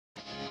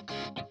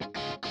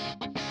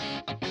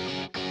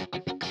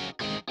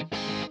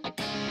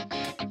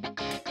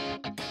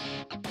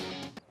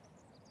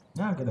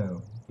Ja,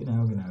 genau.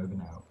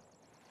 Genau.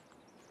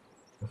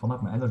 Davon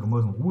hat man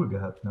einigermaßen Ruhe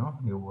gehabt, ne?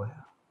 Jo.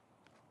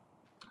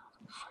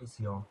 Scheiße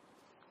hier.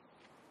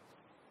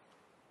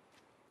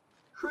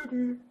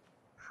 Schuldi,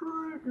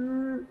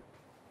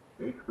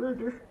 ich will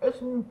dich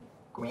essen.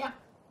 Komm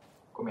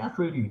her,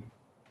 Schuldi.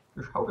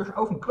 Ich hau dich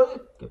auf den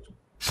Grill.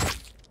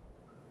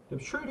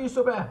 Gib's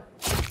Schuldi-Suppe.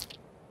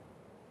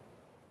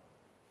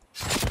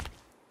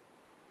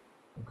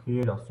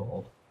 Okay, das ist so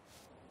hart.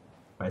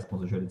 Beißt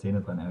man sich ja die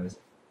Zähne dran aus.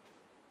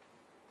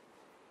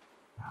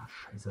 Ja,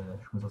 scheiße,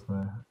 ich muss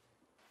erstmal.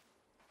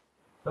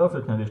 Da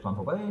führt kein Weg dran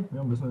vorbei.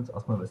 Wir müssen jetzt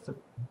erstmal was zu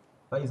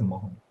beißen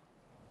machen.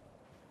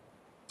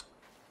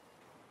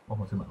 Machen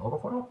wir jetzt hier mal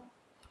Lagerfeuer.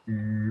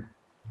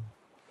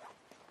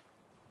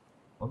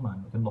 Warte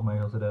mal, wir können doch mal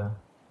hier so der.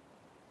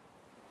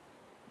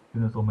 Wir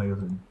können jetzt doch mal hier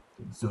so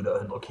den Soda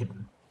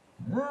hinterkippen.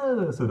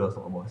 Ja, Soda ist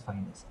doch immer was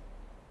Feines.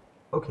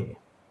 Okay.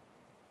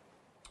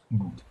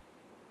 Gut.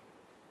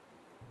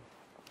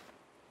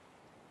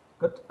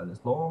 Gut, alles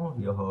klar.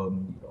 Wir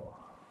haben wieder.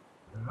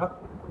 Ja,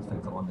 jetzt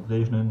fängt es aber an mit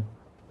Regnen.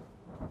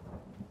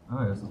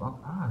 Ah, jetzt ist auch.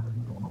 Ah, da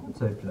liegt auch noch ein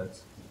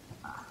Zeltplatz.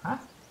 Aha.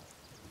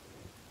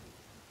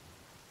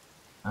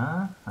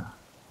 Aha.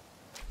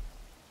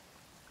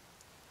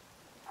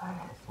 Ah,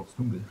 jetzt wird's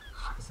dunkel.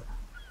 Scheiße.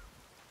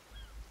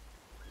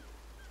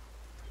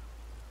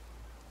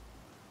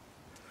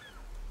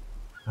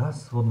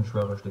 Das wird ein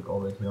schweres Stück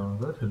Arbeit hier.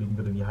 Gut, hier liegen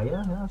wieder die Haie.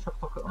 Ja, ich hab's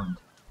doch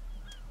geahnt.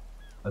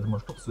 Also man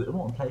stürzt so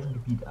immer im gleichen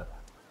Gebiet ab.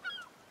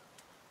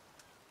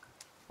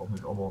 Ich frage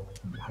mich aber,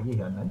 wie die Haie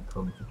hier an Land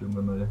kommen, zu dem,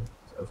 wenn mal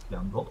das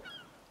aufklären wird.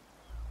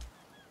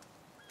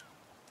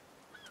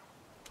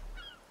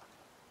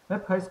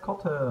 Map heißt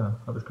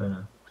Karte. Habe ich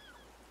keine.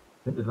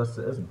 Findet was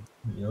zu essen.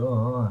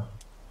 Ja.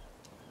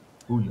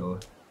 Oh ja.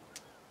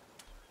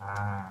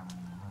 Ah,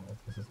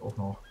 jetzt ist es auch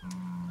noch.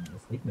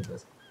 Es regnet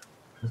es.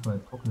 Ich muss mal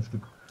ein trockenes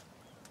Stück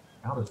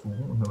Erde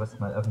suchen und mir was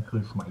mal auf den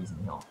Grill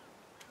schmeißen. Ja.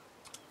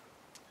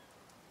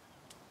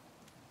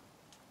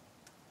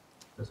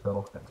 Das wäre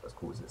doch ganz was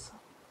Großes.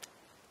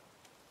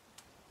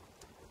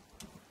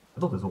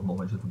 Doch, das auch noch,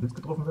 wenn ich jetzt vom Blitz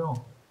getroffen wäre.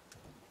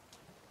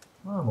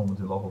 Na, machen wir uns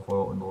ein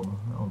Lagerfeuer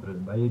unter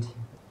dem Wald.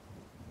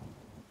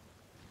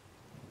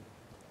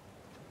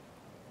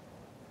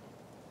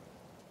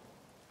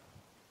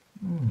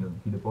 Hier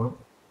sind viele Bäume.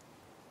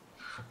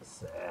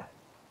 Scheiße.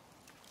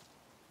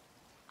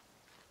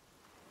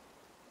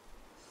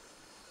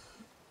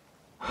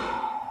 Das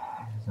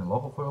ist ein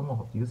Lagerfeuer noch,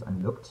 ob die das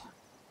anlockt.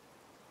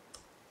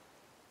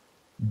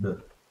 Bäh.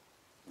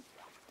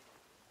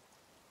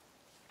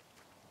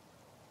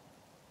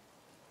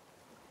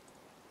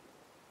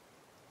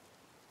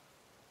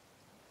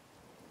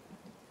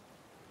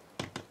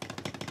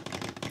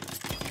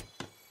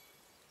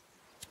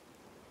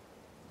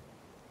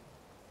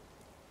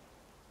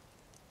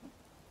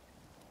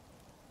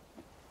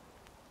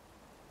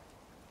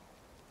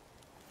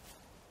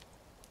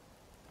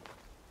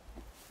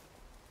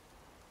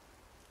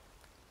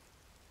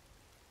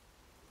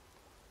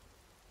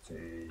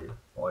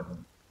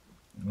 Braten.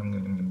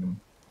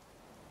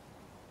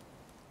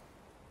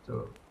 So,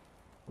 wollen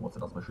wir uns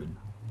erstmal schön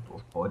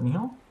durchbraten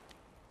hier.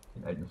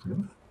 Den alten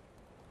Schlumpf.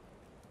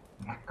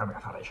 Ja, komm ja,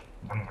 fertig.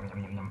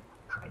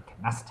 Schmeckt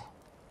Knast.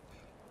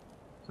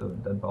 So,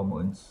 und dann bauen wir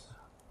uns.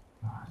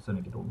 So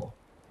eine Geduld noch.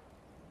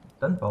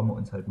 Dann bauen wir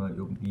uns halt mal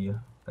irgendwie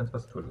ganz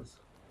was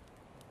Tolles.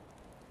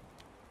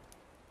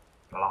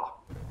 Lala.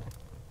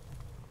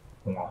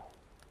 Hunger.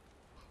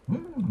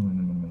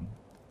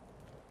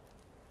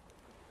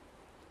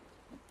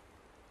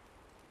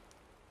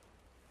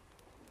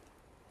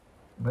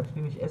 Kann ich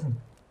die nicht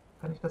essen?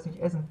 Kann ich das nicht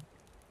essen?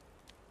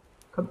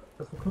 Komm,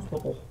 das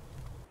verknuspert doch.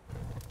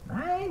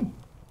 Nein!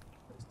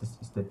 Ist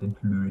das denn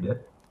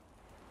blöde?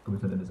 Komm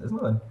ich denn das Essen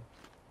ran?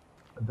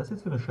 Was ist das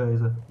jetzt für eine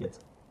Scheiße?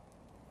 Jetzt.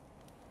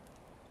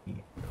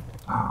 Okay.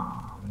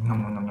 Ah,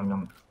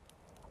 nom.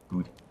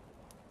 Gut.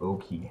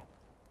 Okay.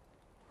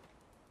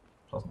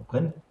 Lass mal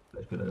brennen.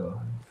 Vielleicht geht da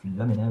ja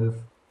Flammen auf.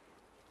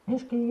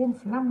 Ich gehe in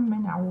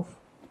Flammen auf.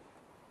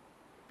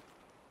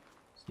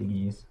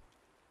 Stiggies.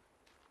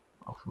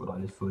 Auch schon wieder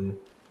alles voll.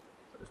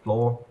 Alles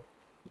klar.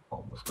 Jetzt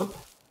brauchen wir Stopp.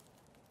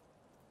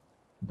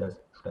 Das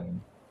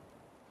Stein.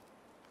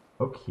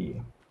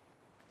 Okay.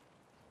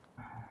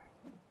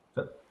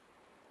 So.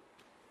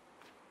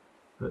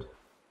 Gut.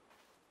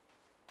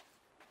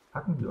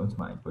 Hacken wir uns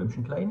mal ein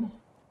Bäumchen klein.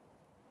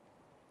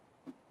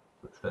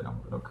 Gut, Stein am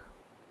Block.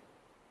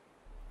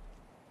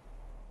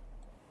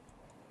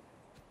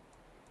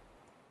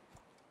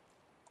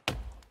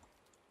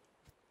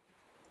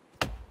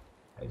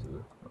 Also,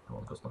 da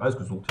haben wir das noch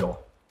rausgesucht, ja.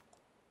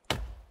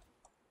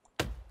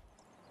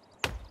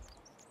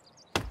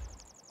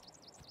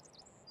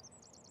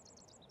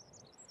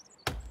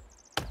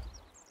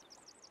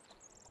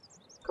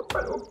 Kommt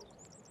mal um.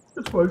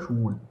 Jetzt mal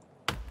schon.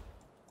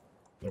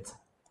 Jetzt.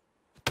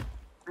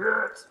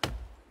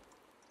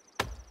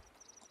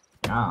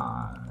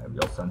 Ja,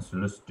 wir sind so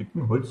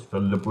lustigen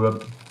Holzfäller.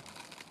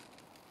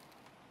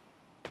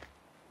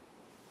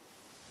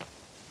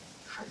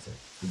 Scheiße,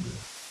 dunkel.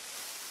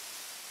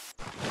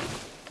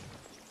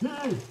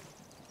 Hey,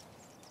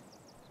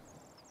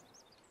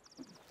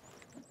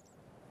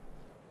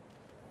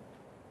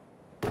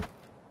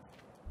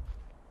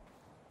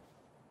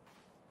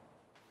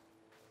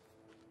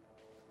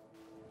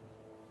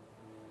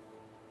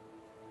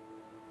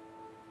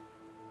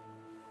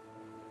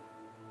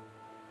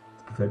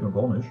 Gefällt mir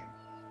gar nicht.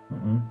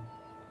 Mhm.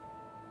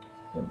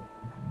 Ja,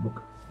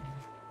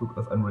 Book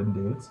of Unwritten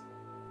Tales.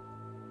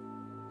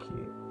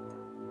 Okay.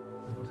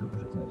 Das interessiert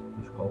mich jetzt nicht.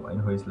 Ich brauche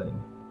ein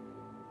Häuslein.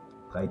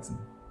 13.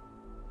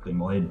 Kriegen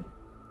wir hin.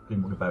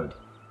 Kriegen wir gebaut.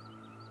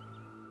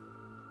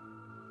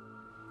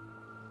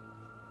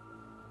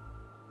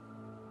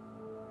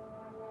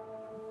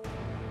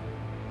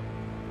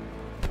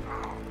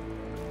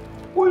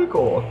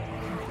 Holger!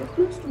 Was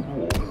willst du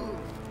nur?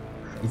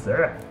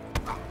 Scheiße!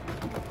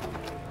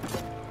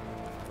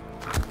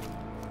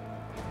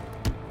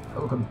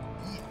 Oh komm,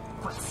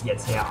 was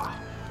jetzt her?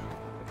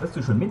 Hast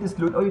du schon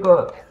Mindestlohn,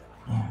 Olga?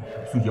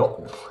 So ja,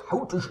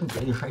 haut dich in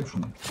kleine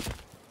Scheibchen.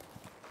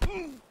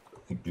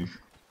 Fick dich.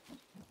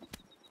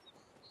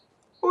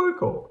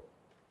 Olga!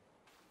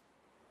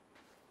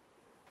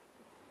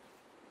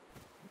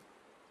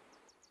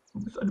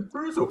 Du bist eine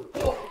Böse.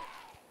 Oh.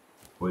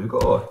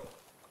 Olga!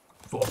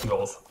 So auf die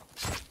aus.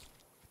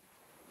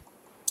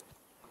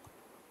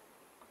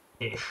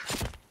 Ich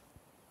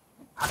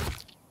hack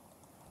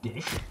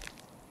dich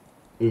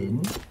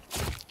in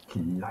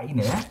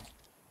kleine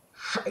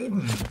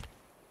Scheiben.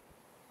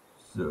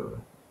 So.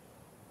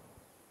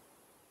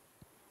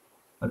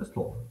 Alles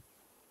klar.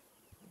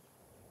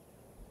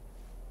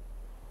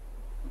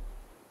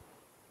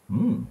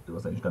 Du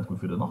warst eigentlich ganz gut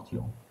für die Nacht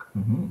hier.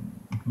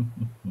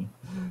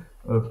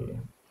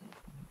 Okay.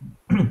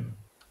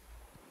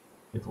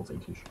 Jetzt wird's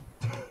eklig.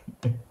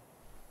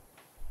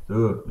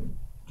 So,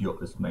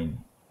 dir ist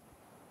mein.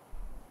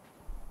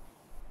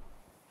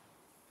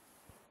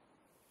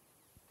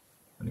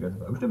 Meine ganzen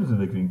Baumstämme sind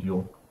weg wegen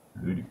dir.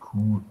 Blöde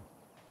Kuh.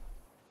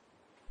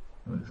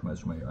 Und ich schmeiß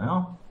schon mal hier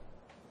her.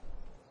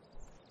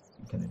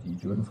 Ich kann die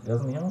Idioten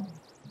fressen hier.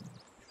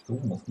 So,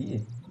 was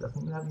geht? Lass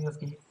mich haben das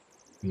G.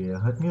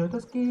 Wer hat mir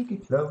das G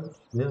geklaut?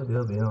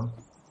 Wer?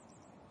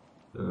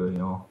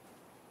 Ja.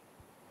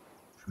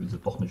 Ich will sie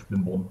doch nicht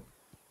flimbern.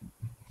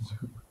 So.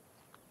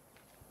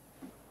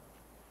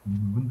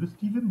 Und bis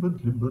die Limbern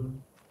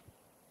klimbern.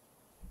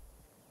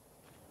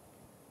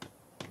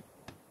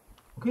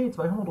 Okay,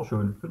 2 haben wir doch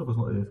schon. Fehlt bis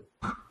noch 11.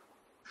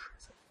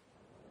 Scheiße.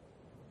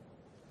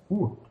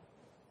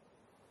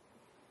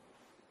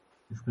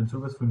 Ich bin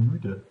sowas von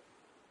müde.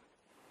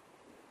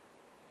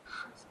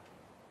 Scheiße.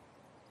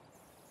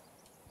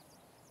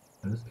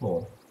 Alles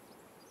klar.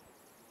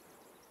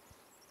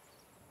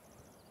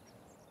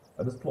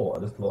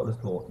 Alles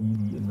klar.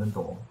 Easy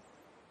Inventar.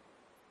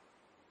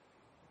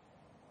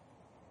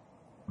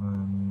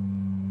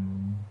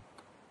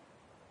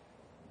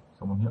 Was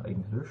haben wir hier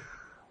eigentlich?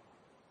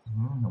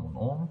 Haben wir einen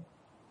Arm.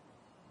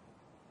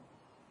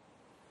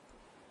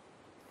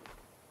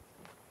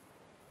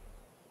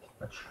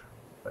 Quatsch.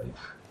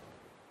 Falsch.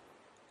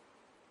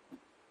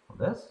 Und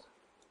das?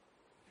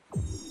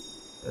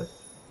 Das?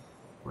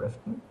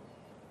 Craften?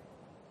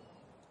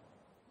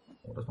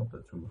 Oh, das noch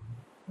dazu.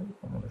 Das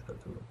machen wir nicht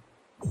dazu.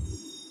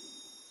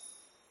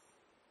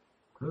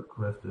 Blöd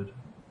crafted.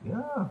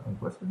 Ja, dann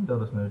craftet da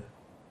das nicht.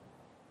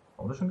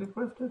 Haben wir das schon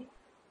gecraftet?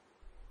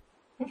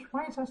 Ich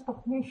weiß es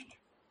doch nicht.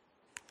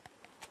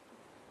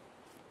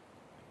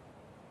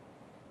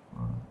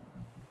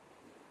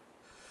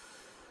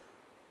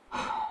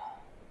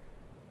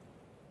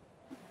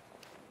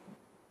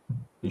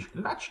 Ich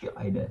klatsch dir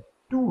eine.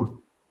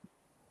 Du.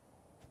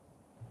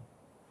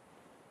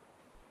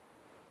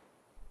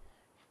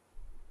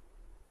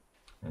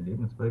 Mein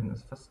Lebensbalken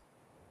ist fast.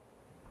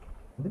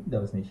 Nimmt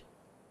der das nicht?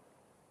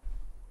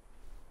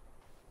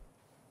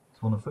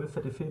 Das war eine voll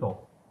fette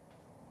Feder.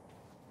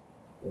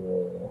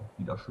 Oh,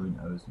 sieht da schön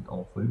aus. Sieht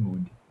auch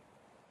Vollmond.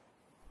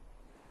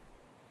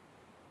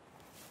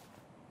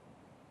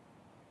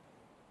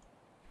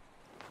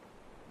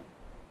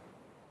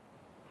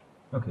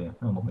 Okay,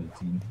 ja, noch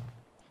Medizin.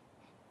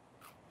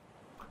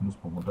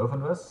 Knuspern wir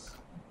davon was?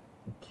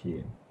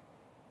 Okay.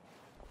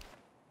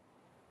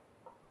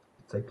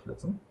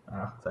 Zeitklotzen.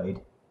 Ach,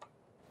 Zeit.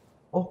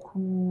 Oh,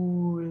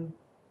 cool.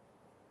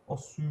 Oh,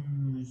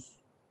 süß.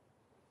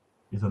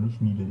 Ist er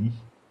nicht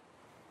niedlich?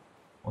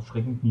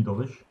 Erschreckend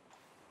niedrig.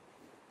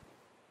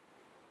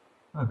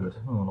 Na gut,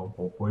 dann haben wir noch ein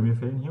paar Bäume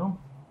fällen hier.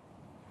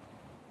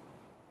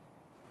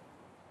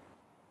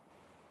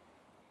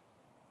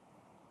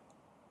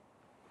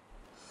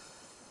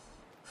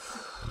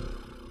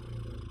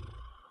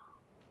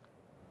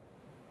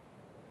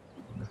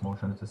 Ich mache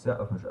schon jetzt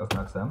sehr auf mich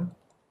aufmerksam.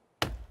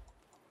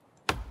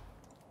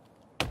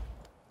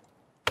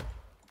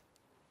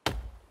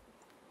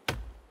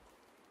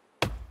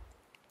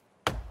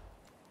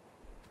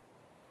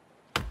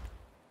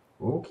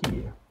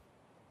 Okay.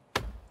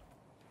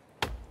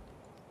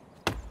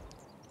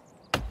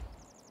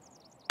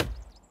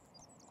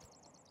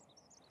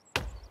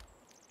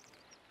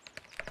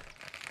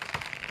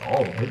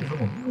 Oh, hätte ich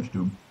aber nicht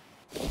dumm.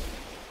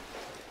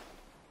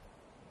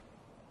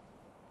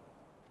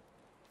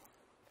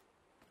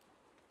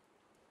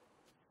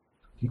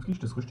 Die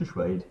fliegt das richtig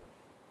weit.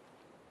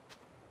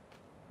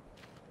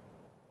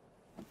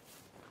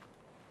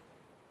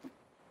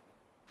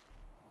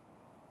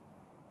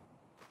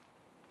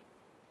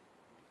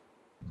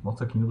 Das macht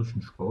ja keinen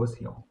richtigen Spaß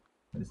hier.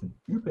 Wenn es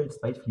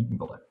übelst weit fliegen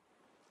würde.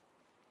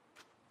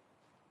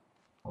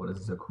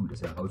 das ist ja cool,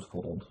 das ist ja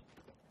herausfordernd.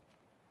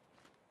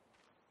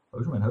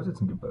 Habe ich schon mein Haus jetzt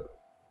gebaut?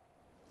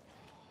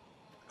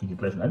 Ich kriege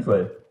gleich einen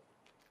Anfall.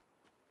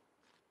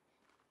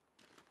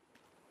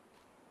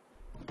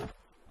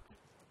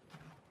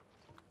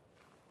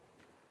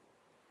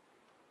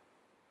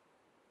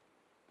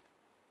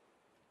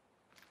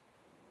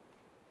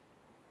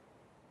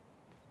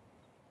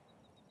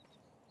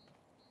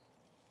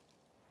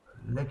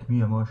 Leck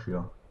mir am Arsch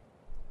hier.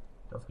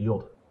 Der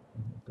friert.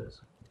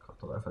 Das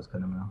kriegt doch einfach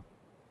keine mehr.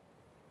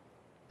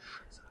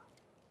 Scheiße.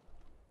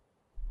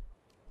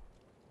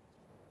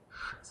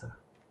 Scheiße.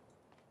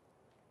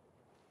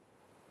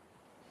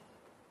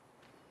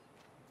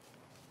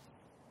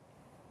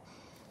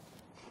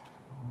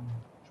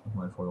 Ich muss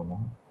mal ein Feuer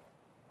machen.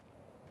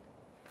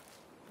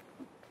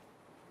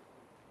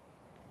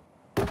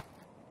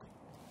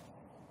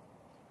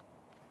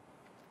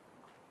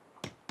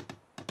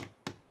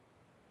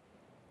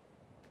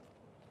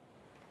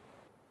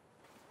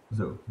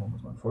 So, machen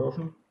wir mal ein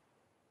Feuerchen.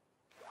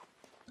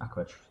 Ach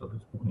Quatsch, ich soll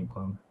das Buch nicht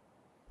brauchen.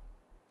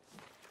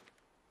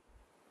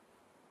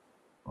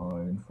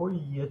 Ein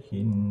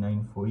Feuerchen,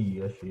 ein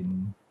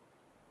Feuerchen.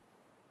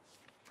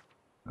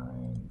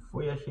 Ein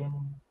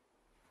Feuerchen.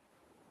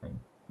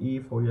 Ein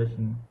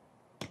E-Feuerchen.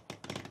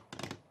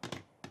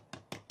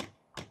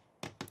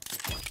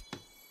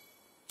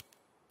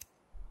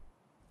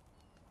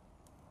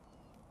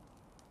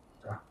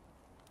 So,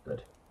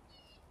 gut.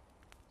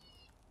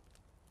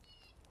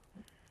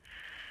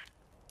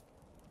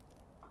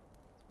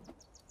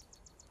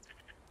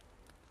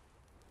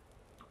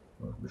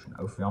 Noch ein bisschen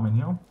aufwärmen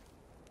hier.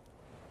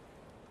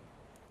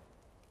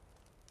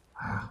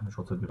 Ach, mir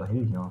schaut es halt wieder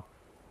hell hier.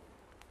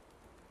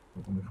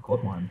 Warum wie viel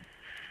Grad mal an?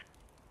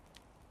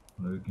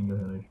 Nö, ging ja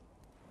hier nicht.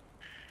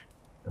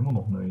 Immer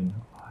noch 9.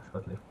 Ah, ich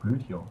werde gleich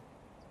blöd hier.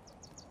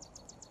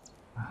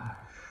 Ah,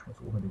 ich muss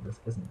unbedingt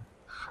was essen.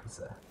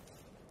 Scheiße.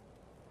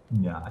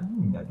 Ja,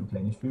 na du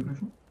kleines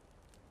Vögelchen.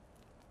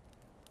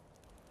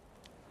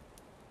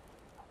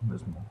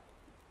 Müssen wir.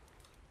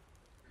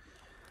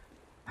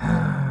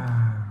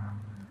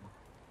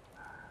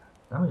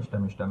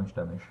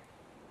 Dammig.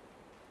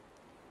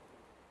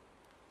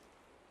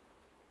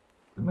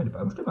 Will meine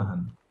Baumstämme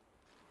haben.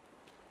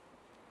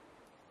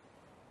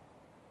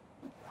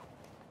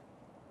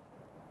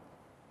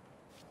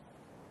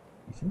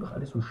 Die sind doch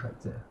alle so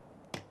scheiße.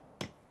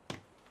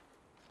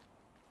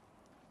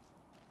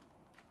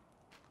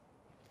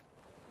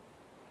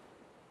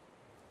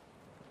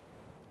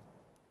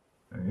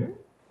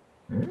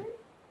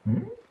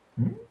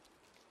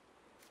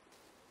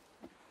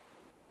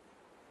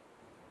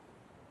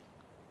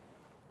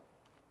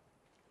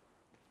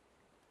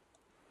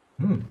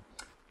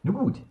 Na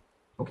gut.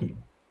 Okay.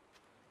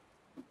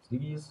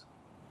 Stiggies.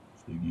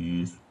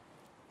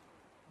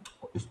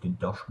 Ist denn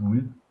da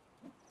schwul?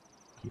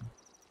 Okay.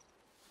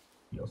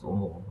 Hier ist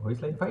unser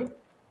Häuslein fein.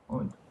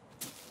 Und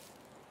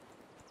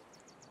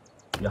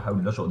wir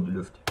hauen Löcher in die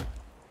Luft.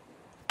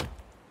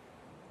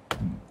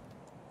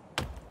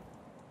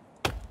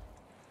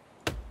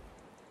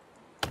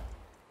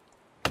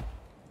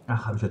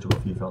 Ach, habe ich jetzt sogar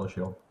viel fertig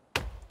hier.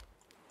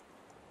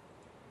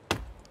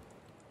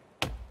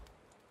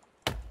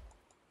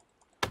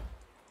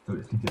 So,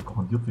 es liegt jetzt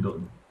garantiert wieder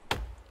im.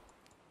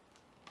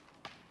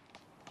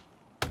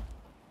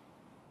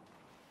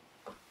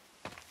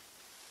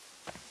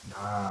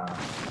 Ja.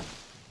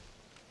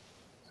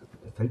 So,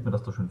 gefällt mir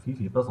das doch schon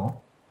viel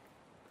besser.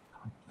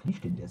 Wie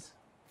fliegt denn das?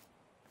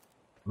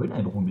 Wollen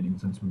einfach unbedingt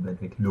sonst mit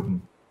weit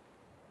weglocken.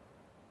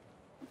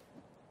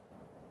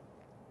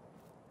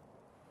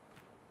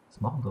 Das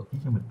machen doch die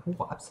hier mit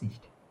purer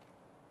Absicht.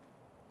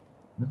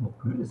 Das müssen doch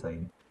blöde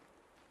sein.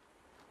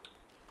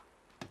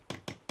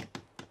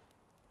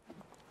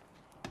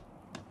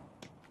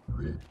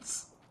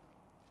 Witz.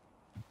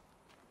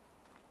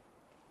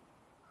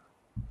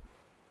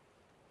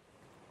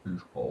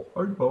 Ich brauche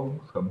einen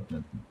Baumstamm.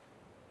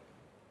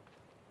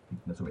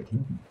 Liegt mir so weit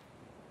hinten.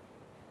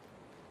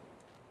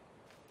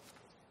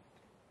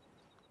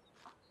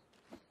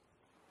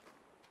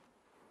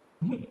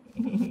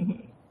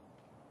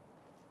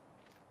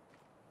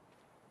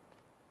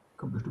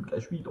 Kommt bestimmt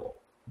gleich wieder.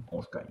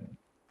 Arschgeigen.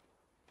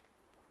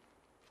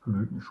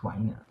 Blöden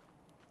Schweine.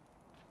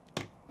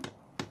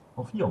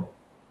 Auf hier.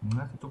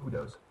 Na, sieht so gut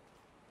aus.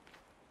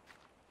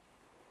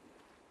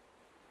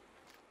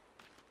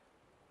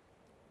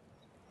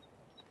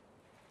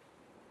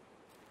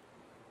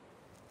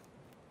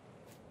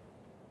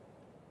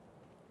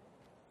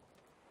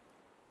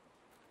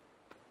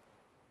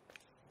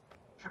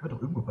 Ich habe doch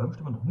irgendwo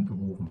Baumstämme noch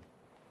hingeworfen.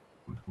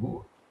 Und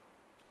wo?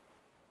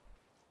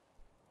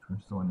 Ich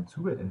möchte so eine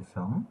zu weit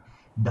entfernen.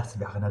 Das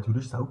wäre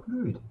natürlich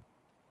saublöd.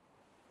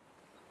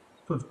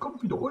 Sonst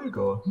kommt wieder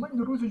Olga,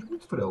 meine russische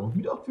Putzfrau,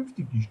 mit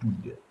 8,50 die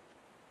Stunde.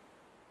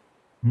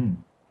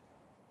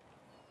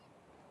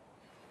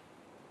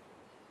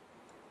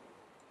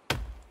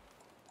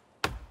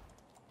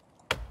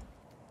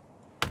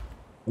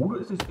 Oder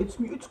ist es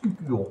jetzt wie jetzt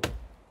Gebühr?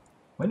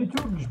 Meine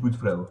türkische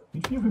Putzfrau,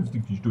 mit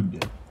 4,50 die Stunde.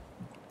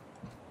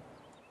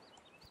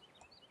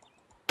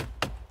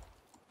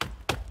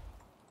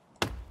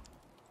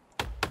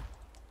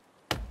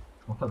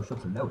 Macht glaube ich schon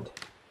zu laut.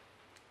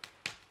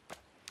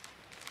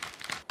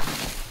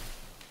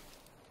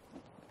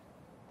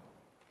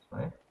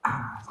 Zwei.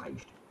 Ah, es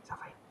reicht. Ist ja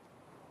fein.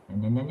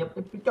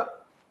 Ja.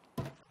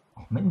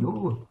 Ach Mann,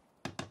 du.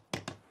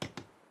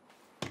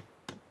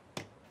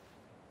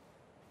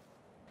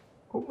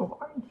 Komm noch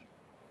eins.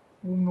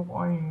 Komm noch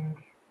eins.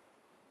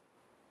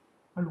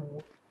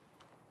 Hallo.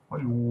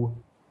 Hallo.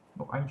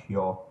 Noch eins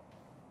hier.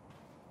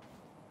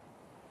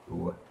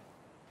 So.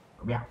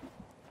 Komm her.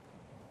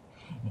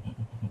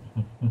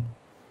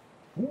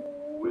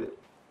 Cool.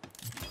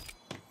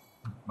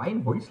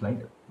 Mein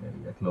Häuslein.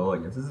 Ja klar,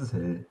 jetzt ist es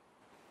hell.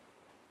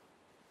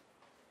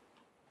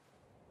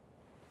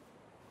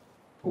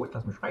 Gut,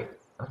 lass mich rein.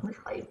 Lass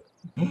mich rein.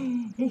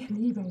 Ich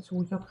liebe es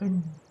so hier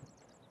drin.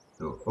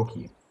 So,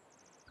 okay.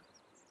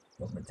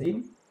 Was mit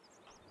 10?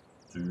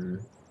 So.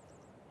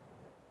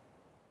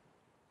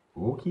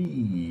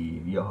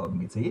 Okay, wir haben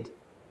gezählt.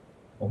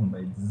 Machen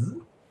wir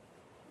Z.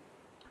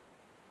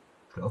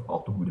 Schlaf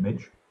braucht der gute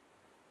Mensch.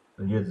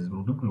 Denn jetzt ist es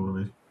wieder dunkel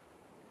oder was?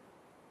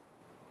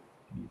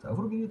 Geht jetzt auf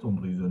oder geht jetzt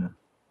unter die Sonne?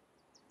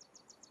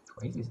 Ich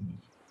weiß es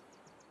nicht.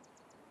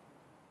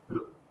 Ja.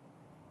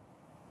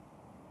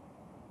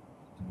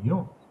 Was ist denn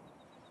hier?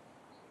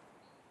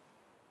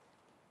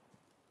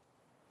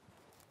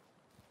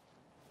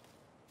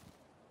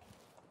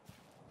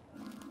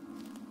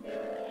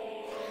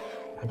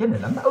 Hat ja eine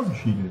Lampe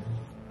ausgeschädelt.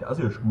 Der ist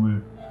ja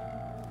schwul.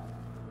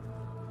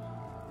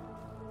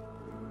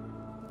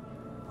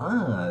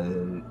 Ah,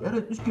 er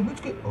hat nicht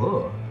genutzt.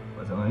 Oh,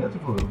 was haben wir jetzt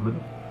vor?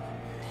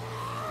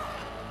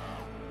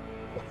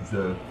 Ach, das ist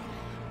ja